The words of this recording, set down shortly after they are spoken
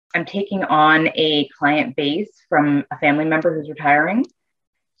I'm taking on a client base from a family member who's retiring.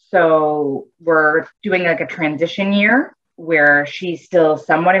 So we're doing like a transition year where she's still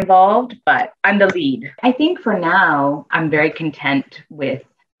somewhat involved, but I'm the lead. I think for now, I'm very content with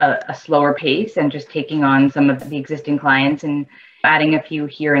a slower pace and just taking on some of the existing clients and adding a few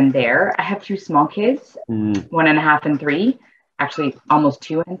here and there. I have two small kids, 1.5 and 3, actually almost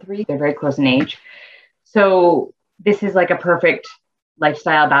 2 and 3. They're very close in age. So this is like a perfect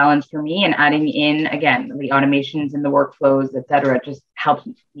lifestyle balance for me, and adding in, again, the automations and the workflows, et cetera, just helps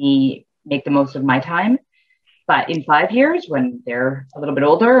me make the most of my time. But in 5 years, when they're a little bit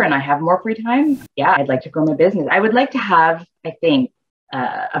older and I have more free time, yeah, I'd like to grow my business. I would like to have, I think,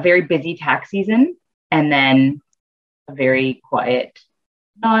 a very busy tax season and then a very quiet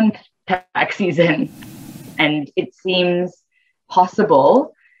non-tax season. And it seems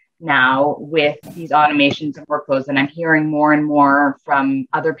possible now with these automations and workflows. And I'm hearing more and more from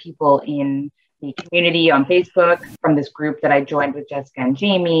other people in the community on Facebook, from this group that I joined with Jessica and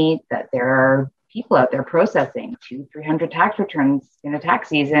Jamie, that there are people out there processing 200-300 tax returns in a tax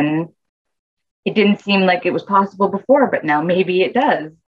season. It didn't seem like it was possible before, but now maybe it does.